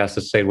had one guest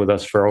that stayed with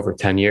us for over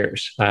 10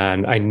 years,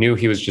 and I knew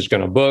he was just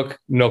going to book,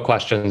 no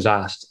questions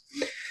asked.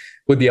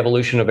 With the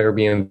evolution of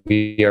Airbnb,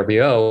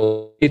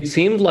 VRBO, it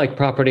seemed like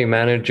property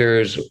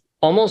managers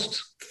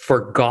almost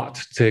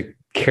forgot to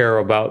care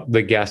about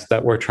the guests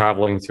that were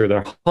traveling through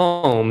their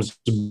homes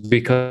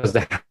because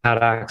they had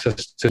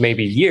access to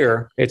maybe a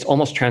year. It's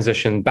almost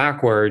transitioned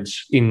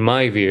backwards, in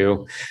my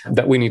view,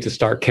 that we need to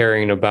start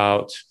caring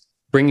about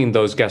bringing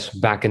those guests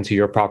back into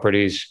your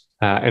properties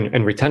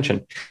and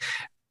retention.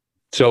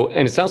 So,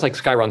 and it sounds like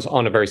Skyrun's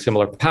on a very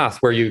similar path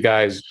where you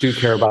guys do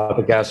care about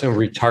the guests and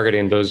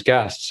retargeting those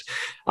guests.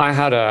 I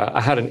had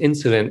an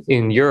incident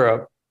in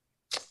Europe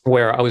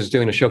where I was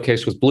doing a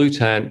showcase with Blue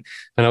Tent,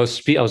 and I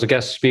was a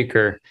guest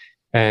speaker,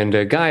 and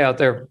a guy out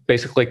there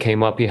basically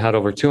came up. He had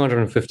over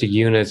 250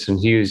 units, and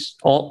he was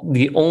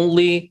the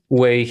only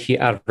way he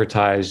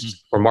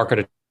advertised or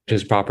marketed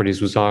his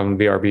properties was on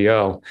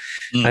VRBO.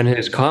 And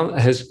his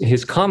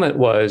comment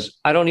was,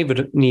 I don't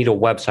even need a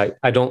website.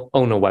 I don't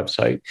own a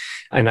website.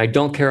 And I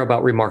don't care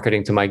about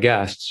remarketing to my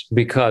guests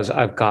because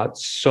I've got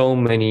so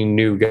many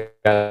new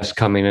guests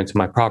coming into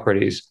my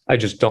properties. I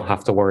just don't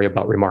have to worry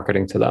about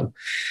remarketing to them.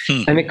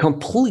 And it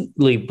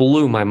completely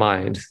blew my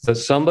mind that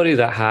somebody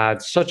that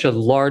had such a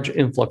large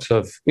influx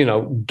of,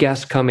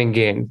 guests coming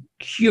in,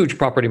 huge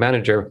property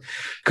manager,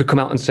 could come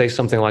out and say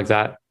something like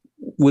that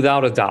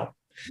without a doubt.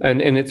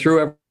 And it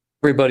threw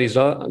everybody's,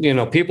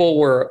 people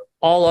were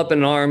all up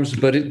in arms,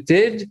 but it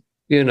did,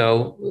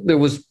 there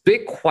was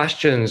big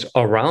questions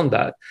around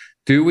that.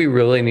 Do we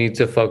really need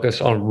to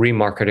focus on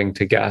remarketing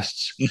to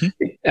guests?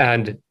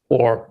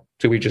 Or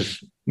do we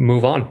just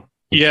move on?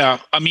 Yeah.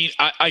 I mean,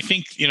 I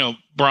think,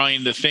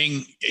 Brian, the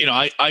thing,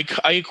 I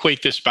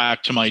equate this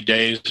back to my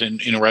days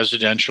in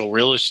residential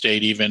real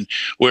estate, even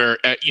where,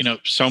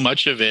 so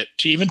much of it,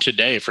 even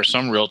today, for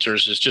some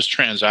realtors, is just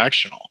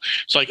transactional.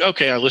 It's like,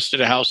 okay, I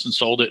listed a house and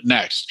sold it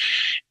next.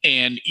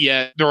 And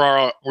yet there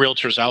are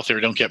realtors out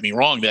there, don't get me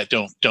wrong, that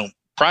don't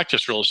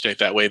practice real estate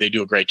that way. They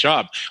do a great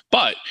job.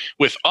 But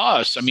with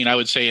us, I mean, I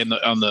would say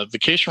on the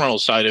vacation rental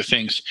side of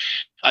things,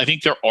 I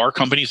think there are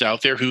companies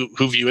out there who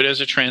view it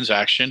as a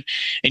transaction.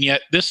 And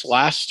yet this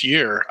last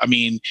year, I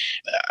mean,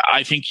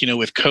 I think,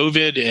 with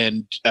COVID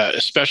and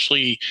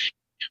especially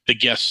the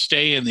guest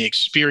stay and the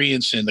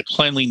experience and the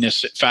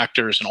cleanliness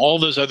factors and all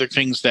those other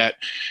things that,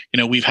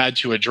 we've had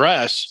to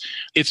address,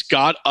 it's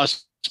got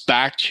us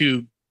back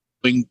to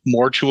going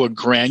more to a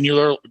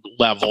granular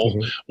level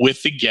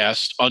with the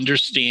guest,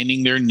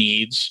 understanding their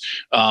needs,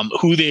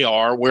 who they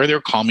are, where they're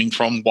coming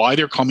from, why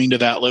they're coming to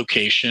that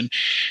location.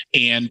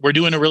 And we're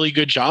doing a really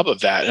good job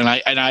of that.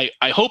 And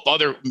I hope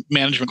other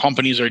management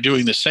companies are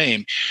doing the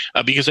same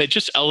because it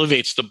just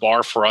elevates the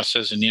bar for us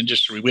as an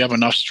industry. We have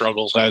enough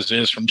struggles as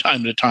is from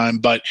time to time,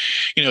 but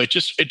it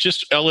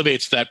just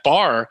elevates that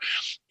bar.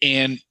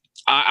 And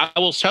I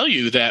will tell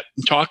you that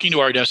talking to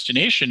our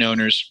destination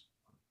owners,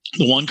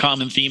 the one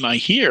common theme I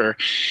hear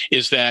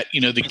is that,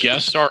 the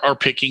guests are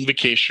picking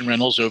vacation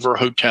rentals over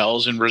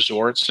hotels and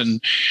resorts and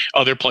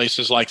other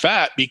places like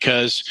that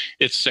because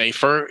it's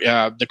safer.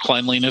 The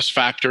cleanliness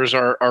factors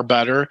are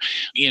better,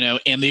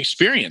 and the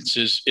experience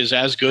is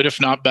as good,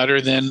 if not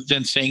better than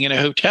staying in a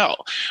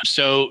hotel.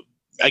 So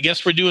I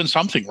guess we're doing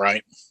something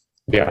right.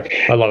 Yeah,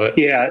 I love it.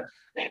 Yeah.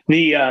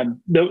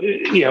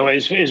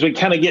 As we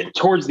kind of get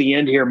towards the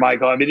end here,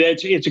 Michael, I mean,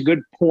 it's a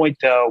good point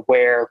though,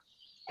 where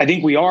I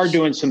think we are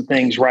doing some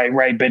things right.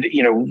 But,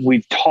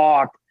 we've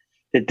talked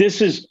that this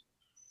is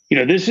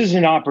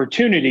an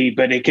opportunity,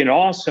 but it can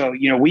also,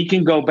 we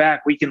can go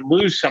back, we can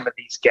lose some of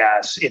these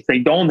guests if they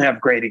don't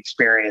have great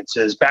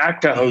experiences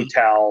back to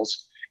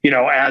hotels,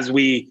 as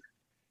we,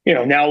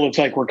 now it looks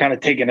like we're kind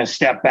of taking a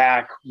step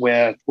back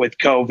with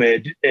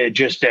COVID,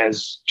 just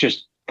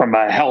from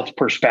a health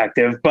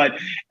perspective. But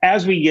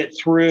as we get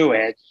through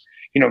it,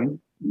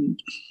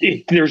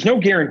 there's no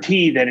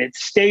guarantee that it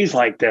stays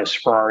like this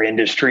for our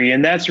industry.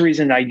 And that's the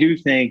reason I do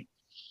think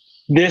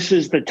this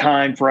is the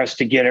time for us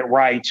to get it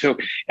right. So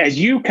as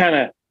you kind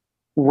of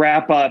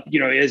wrap up,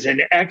 as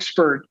an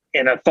expert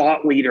and a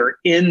thought leader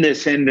in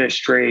this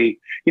industry,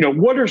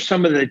 what are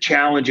some of the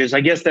challenges? I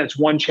guess that's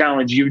one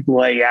challenge you'd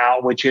lay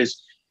out, which is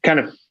kind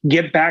of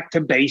get back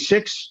to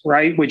basics,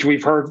 right? Which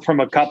we've heard from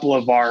a couple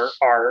of our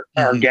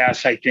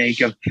guests, I think,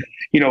 of,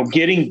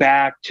 getting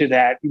back to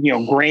that,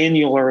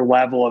 granular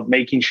level of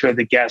making sure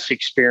the guest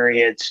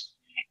experience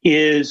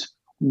is,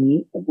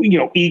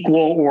 equal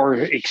or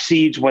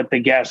exceeds what the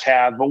guests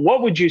have. But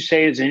what would you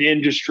say as an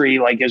industry,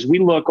 like as we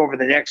look over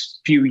the next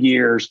few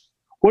years,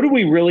 what do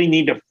we really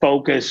need to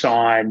focus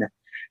on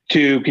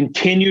to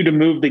continue to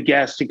move the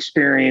guest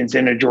experience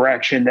in a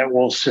direction that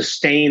will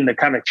sustain the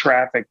kind of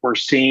traffic we're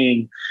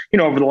seeing,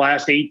 over the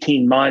last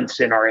 18 months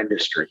in our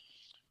industry?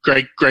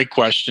 Great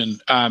question.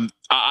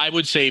 I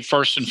would say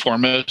first and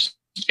foremost,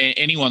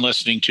 anyone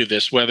listening to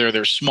this, whether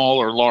they're small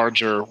or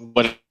large or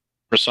whatever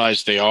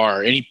size they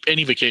are,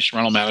 any vacation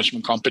rental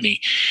management company,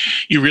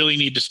 you really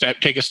need to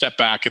take a step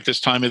back at this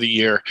time of the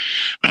year,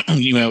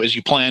 as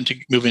you plan to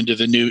move into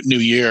the new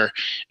year,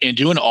 and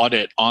do an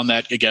audit on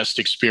that guest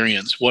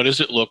experience. What does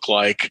it look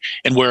like,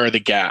 and where are the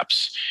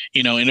gaps?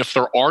 And if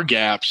there are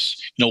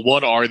gaps,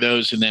 what are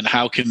those, and then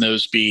how can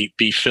those be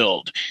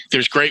filled?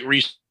 There's great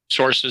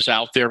resources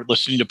out there,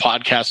 listening to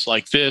podcasts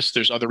like this.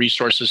 There's other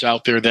resources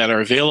out there that are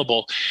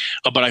available.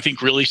 But I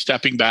think really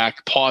stepping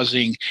back,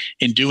 pausing,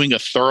 and doing a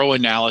thorough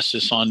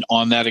analysis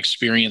on that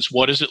experience.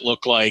 What does it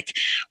look like?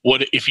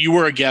 What if you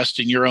were a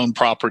guest in your own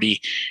property,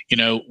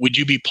 would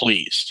you be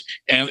pleased?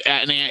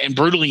 And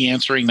brutally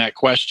answering that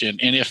question.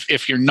 And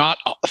if you're not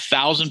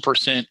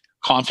 1,000%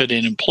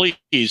 confident and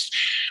pleased,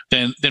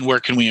 then where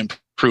can we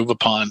improve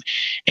upon?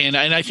 And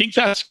I think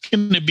that's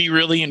going to be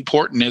really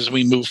important as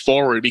we move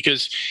forward,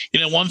 because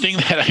one thing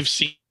that I've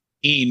seen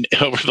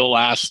over the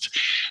last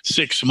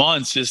 6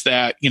 months is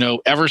that,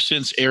 ever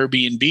since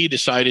Airbnb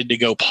decided to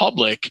go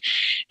public,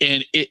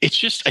 and it's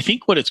just, I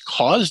think what it's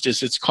caused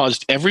is it's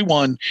caused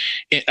everyone,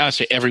 I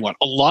say everyone,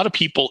 a lot of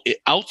people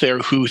out there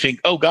who think,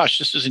 oh gosh,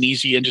 this is an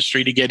easy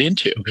industry to get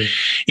into,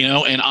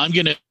 and I'm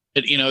going to,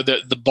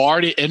 the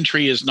bar to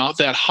entry is not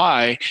that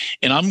high,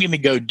 and I'm going to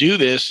go do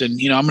this. And,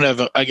 I'm going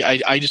to have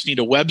I just need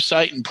a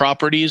website and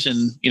properties,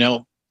 and,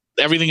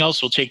 everything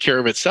else will take care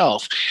of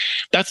itself.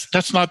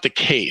 That's not the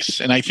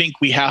case. And I think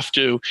we have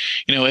to,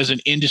 as an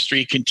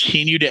industry,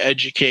 continue to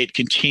educate,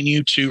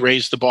 continue to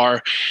raise the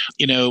bar.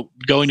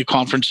 Going to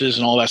conferences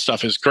and all that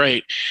stuff is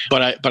great.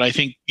 But I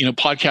think,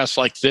 podcasts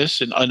like this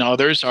and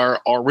others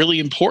are really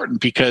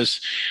important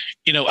because,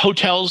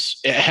 hotels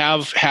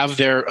have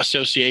their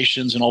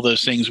associations and all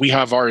those things. We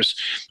have ours,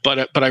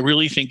 but I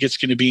really think it's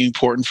going to be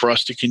important for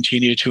us to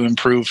continue to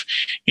improve,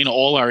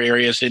 all our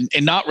areas and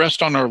not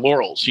rest on our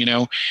laurels,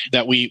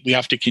 that we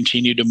have to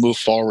continue to move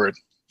forward.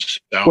 So.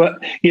 Well,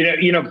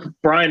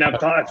 Brian, I've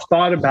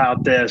thought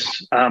about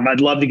this. I'd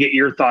love to get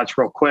your thoughts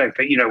real quick.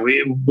 But,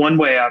 one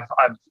way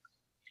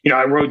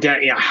I wrote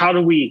down, how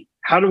do we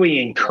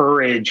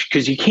encourage,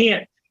 because you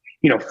can't,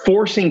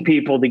 forcing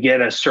people to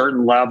get a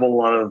certain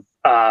level of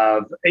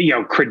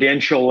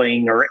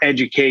credentialing or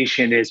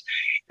education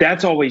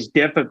that's always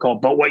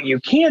difficult. But what you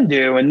can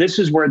do, and this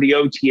is where the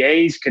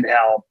OTAs could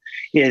help,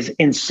 is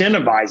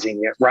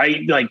incentivizing it,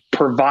 right? Like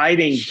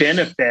providing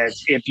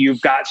benefits if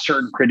you've got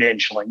certain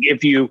credentialing,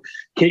 if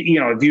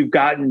you've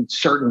gotten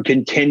certain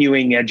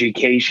continuing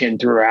education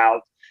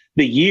throughout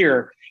the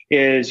year,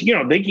 is,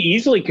 they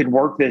easily could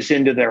work this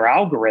into their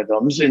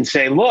algorithms and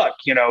say, look,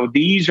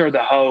 these are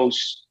the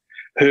hosts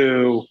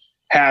who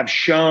have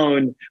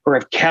shown or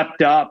have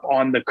kept up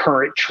on the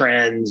current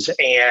trends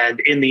and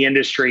in the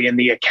industry and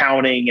the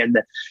accounting and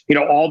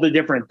all the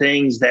different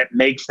things that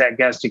makes that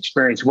guest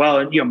experience well.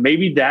 And,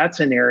 maybe that's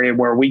an area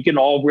where we can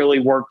all really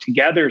work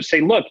together and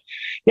say, look,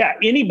 yeah,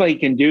 anybody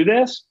can do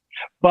this,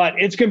 but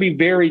it's going to be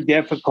very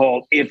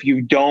difficult if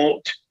you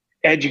don't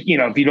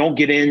if you don't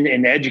get in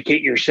and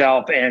educate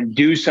yourself and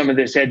do some of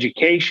this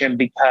education,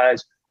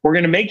 because we're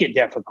going to make it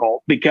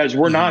difficult, because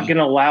we're not going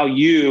to allow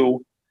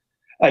you,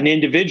 an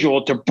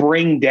individual, to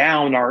bring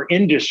down our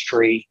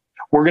industry.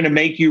 We're going to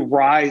make you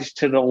rise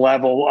to the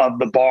level of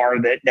the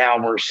bar that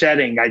now we're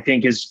setting, I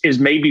think is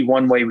maybe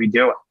one way we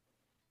do it.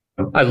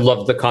 I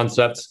love the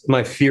concept.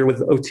 My fear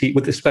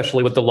with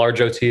especially with the large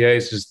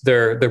OTAs, is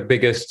their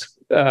biggest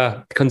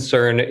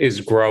concern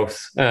is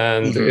growth.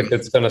 And if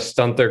it's going to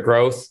stunt their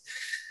growth,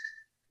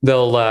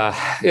 they'll,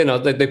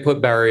 they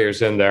put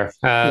barriers in there.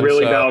 And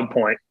really valid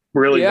point.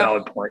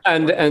 Valid point.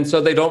 And so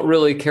they don't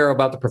really care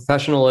about the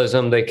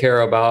professionalism. They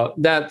care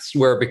about, that's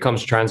where it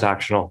becomes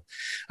transactional.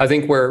 I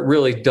think where it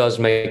really does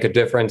make a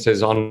difference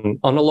is on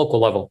a local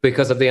level,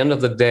 because at the end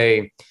of the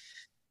day,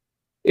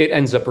 it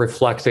ends up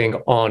reflecting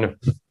on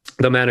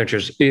the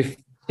managers. If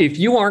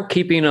you aren't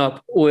keeping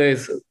up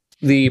with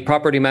the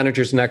property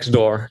managers next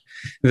door,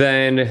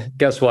 then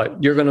guess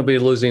what? You're going to be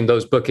losing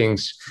those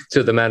bookings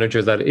to the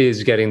manager that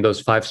is getting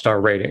those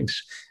 5-star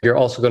ratings. You're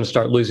also going to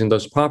start losing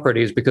those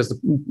properties, because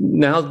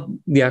now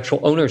the actual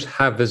owners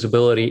have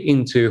visibility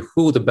into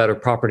who the better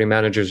property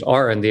managers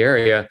are in the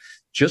area,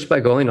 just by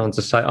going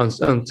onto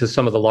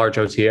some of the large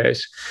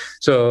OTAs.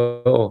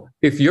 So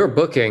if you're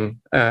booking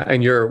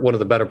and you're one of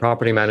the better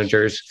property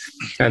managers,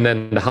 and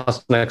then the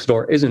house next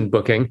door isn't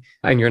booking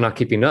and you're not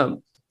keeping up,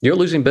 you're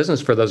losing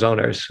business for those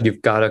owners.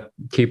 You've got to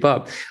keep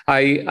up.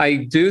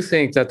 I do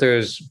think that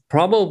there's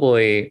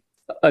probably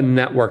a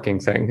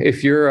networking thing.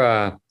 If you're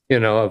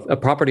a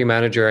property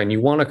manager and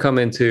you want to come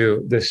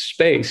into this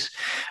space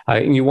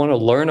and you want to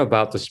learn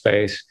about the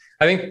space,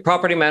 I think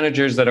property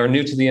managers that are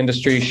new to the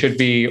industry should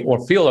be,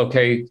 or feel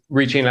okay,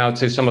 reaching out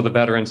to some of the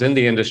veterans in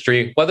the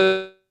industry,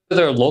 whether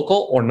they're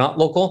local or not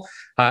local.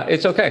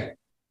 It's okay.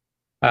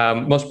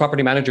 Most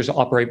property managers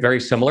operate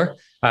very similar,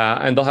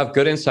 and they'll have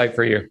good insight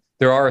for you.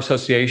 There are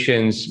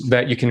associations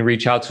that you can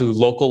reach out to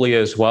locally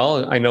as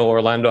well. I know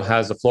Orlando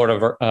has the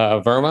Florida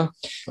VRMA,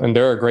 and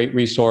they're a great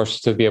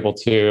resource to be able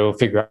to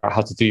figure out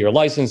how to do your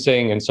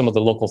licensing and some of the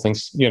local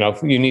things,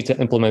 you need to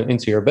implement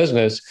into your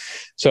business.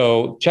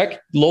 So check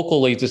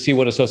locally to see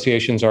what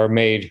associations are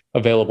made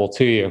available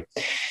to you.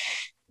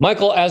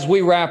 Michael, as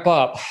we wrap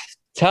up,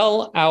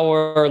 tell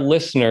our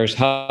listeners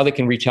how they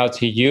can reach out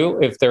to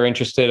you if they're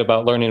interested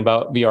about learning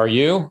about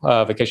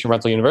VRU, Vacation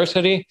Rental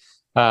University,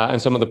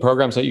 and some of the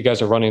programs that you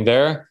guys are running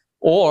there,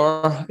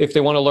 or if they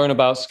want to learn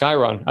about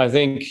Skyrun. I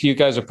think you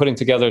guys are putting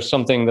together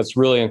something that's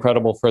really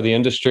incredible for the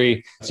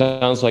industry. It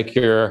sounds like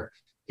you're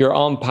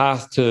on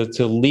path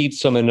to lead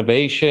some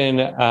innovation,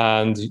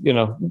 and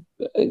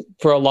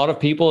for a lot of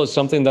people, it's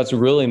something that's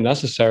really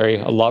necessary.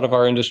 A lot of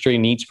our industry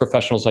needs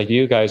professionals like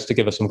you guys to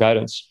give us some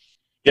guidance.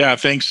 Yeah,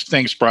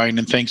 thanks, Brian,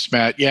 and thanks,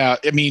 Matt. Yeah,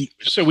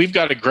 so we've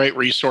got a great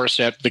resource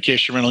at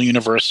Vacation Rental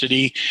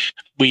University.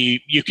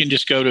 you can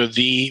just go to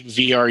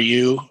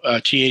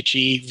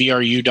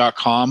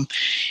THEVRU.com.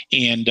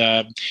 And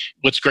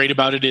what's great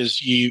about it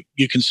is you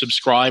can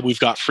subscribe. We've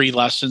got free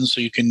lessons,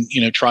 so you can,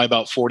 try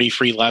about 40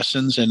 free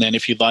lessons. And then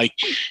if you'd like,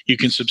 you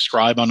can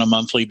subscribe on a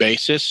monthly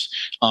basis.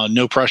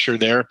 No pressure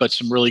there, but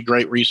some really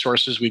great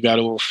resources. We've got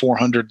over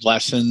 400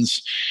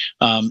 lessons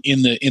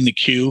in the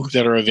queue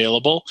that are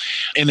available.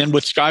 And then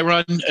with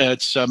Skyrun,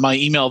 it's my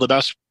email. The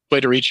best way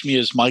to reach me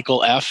is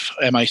Michael F,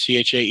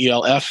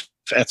 Michaelf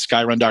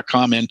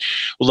 @skyrun.com, and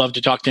we'd love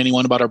to talk to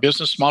anyone about our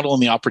business model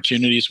and the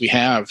opportunities we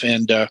have.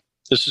 And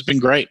this has been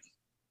great.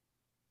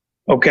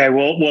 Okay,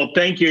 well,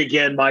 thank you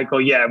again,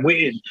 Michael. Yeah,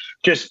 we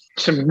just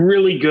some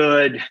really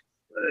good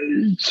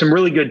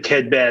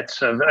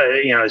tidbits of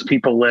as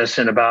people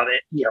listen about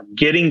it,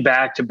 getting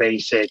back to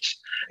basics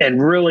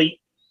and really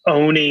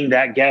owning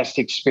that guest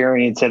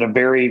experience at a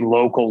very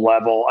local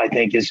level. I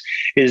think is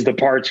the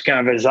parts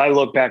kind of, as I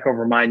look back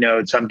over my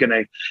notes, I'm going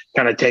to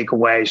kind of take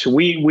away. So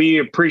we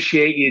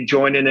appreciate you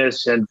joining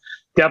us, and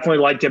definitely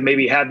like to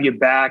maybe have you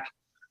back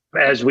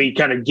as we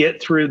kind of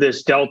get through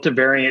this Delta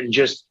variant and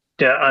just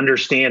to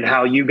understand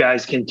how you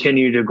guys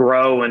continue to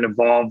grow and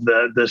evolve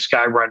the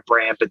Skyrun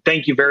brand. But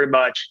thank you very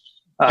much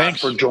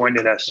for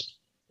joining us.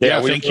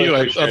 Yeah, thank you.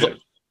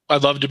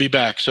 I'd love to be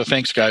back. So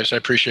thanks, guys. I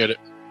appreciate it.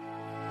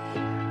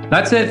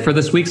 That's it for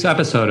this week's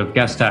episode of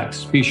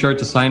GuestX. Be sure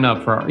to sign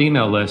up for our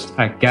email list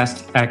at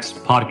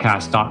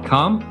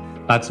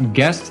guestxpodcast.com. That's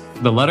guest,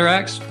 the letter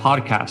X,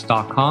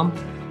 podcast.com.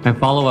 And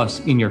follow us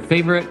in your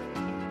favorite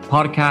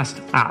podcast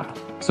app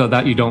so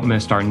that you don't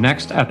miss our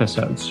next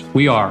episodes.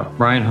 We are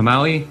Brian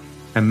Hamaui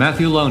and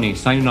Matthew Loney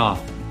signing off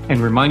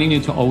and reminding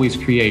you to always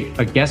create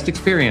a guest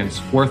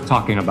experience worth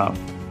talking about.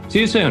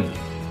 See you soon.